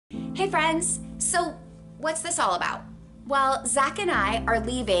Hey friends, so what's this all about? Well, Zach and I are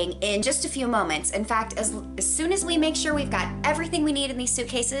leaving in just a few moments. In fact, as soon as we make sure we've got everything we need in these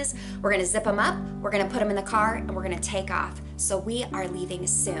suitcases, we're gonna zip them up, we're gonna put them in the car, and we're gonna take off. So we are leaving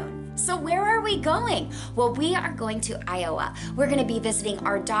soon. So where are we going? Well, we are going to Iowa. We're gonna be visiting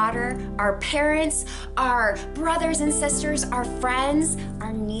our daughter, our parents, our brothers and sisters, our friends,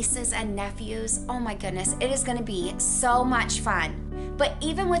 our nieces and nephews. Oh my goodness, it is gonna be so much fun. But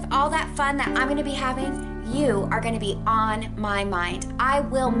even with all that fun that I'm gonna be having, you are gonna be on my mind. I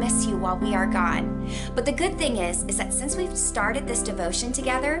will miss you while we are gone. But the good thing is that since we've started this devotion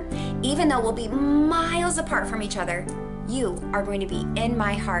together, even though we'll be miles apart from each other, you are going to be in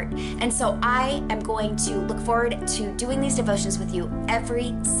my heart. And so I am going to look forward to doing these devotions with you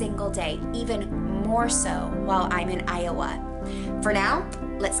every single day, even more so while I'm in Iowa. For now,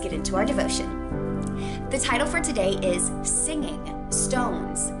 let's get into our devotion. The title for today is Singing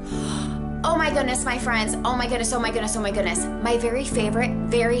Stones. Oh my goodness, my friends. Oh my goodness, oh my goodness, oh my goodness. My very favorite,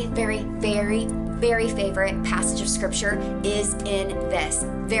 very favorite passage of scripture is in this.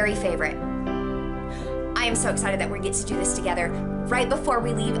 Very favorite. I am so excited that we get to do this together right before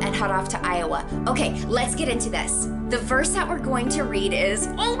we leave and head off to Iowa. Okay, let's get into this. The verse that we're going to read is,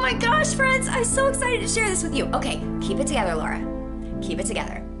 oh my gosh, friends, I'm so excited to share this with you. Okay, keep it together, Laura. Keep it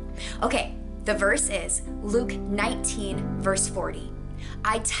together. Okay, the verse is Luke 19, verse 40.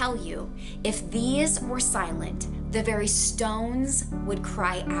 I tell you, if these were silent, the very stones would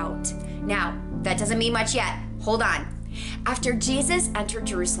cry out. Now, that doesn't mean much yet. Hold on. After Jesus entered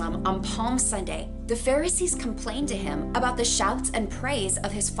Jerusalem on Palm Sunday, the Pharisees complained to him about the shouts and praise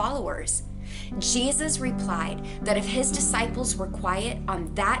of his followers. Jesus replied that if his disciples were quiet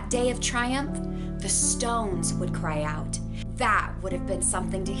on that day of triumph, the stones would cry out. That would have been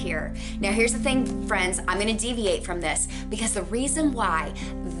something to hear. Now here's the thing, friends, I'm going to deviate from this because the reason why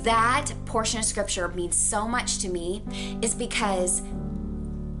that portion of scripture means so much to me is because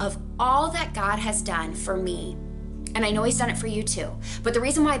of all that God has done for me. And I know he's done it for you too. But the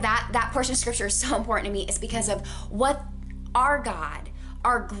reason why that portion of scripture is so important to me is because of what our God,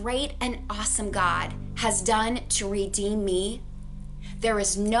 our great and awesome God, has done to redeem me. There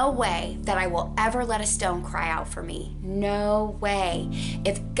is no way that I will ever let a stone cry out for me. No way.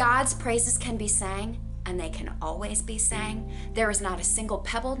 If God's praises can be sang, and they can always be sang, there is not a single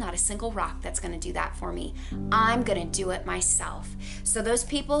pebble, not a single rock that's going to do that for me. I'm going to do it myself. So those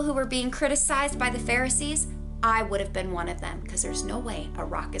people who were being criticized by the Pharisees, I would have been one of them because there's no way a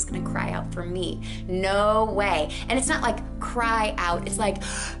rock is going to cry out for me. No way. And it's not like cry out. It's like,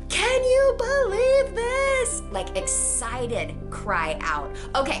 can you believe this? Like excited cry out.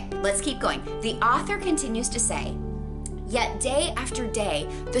 Okay, let's keep going. The author continues to say, yet day after day,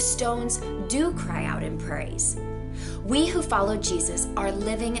 the stones do cry out in praise. We who follow Jesus are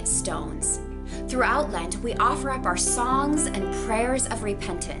living stones. Throughout Lent, we offer up our songs and prayers of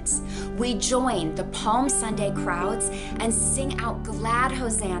repentance. We join the Palm Sunday crowds and sing out glad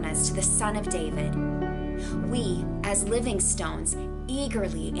hosannas to the Son of David. We, as living stones,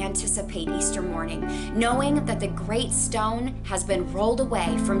 eagerly anticipate Easter morning, knowing that the great stone has been rolled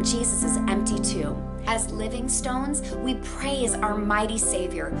away from Jesus' empty tomb. As living stones, we praise our mighty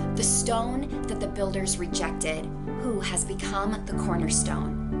Savior, the stone that the builders rejected, who has become the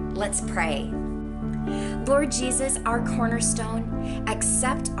cornerstone. Let's pray. Lord Jesus, our cornerstone,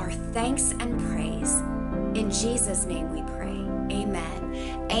 accept our thanks and praise. In Jesus' name we pray.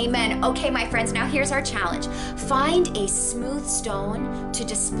 Amen. Amen. Okay, my friends, now here's our challenge. Find a smooth stone to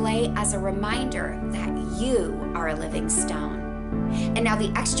display as a reminder that you are a living stone. And now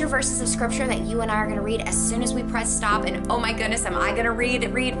the extra verses of scripture that you and I are going to read as soon as we press stop, and oh my goodness, am I going to read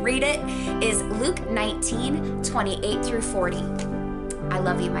it, is Luke 19, 28 through 40. I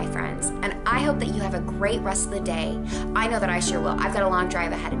love you, my friends, and I hope that you have a great rest of the day. I know that I sure will. I've got a long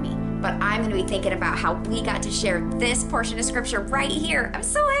drive ahead of me, but I'm going to be thinking about how we got to share this portion of scripture right here. I'm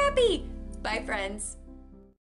so happy. Bye, friends.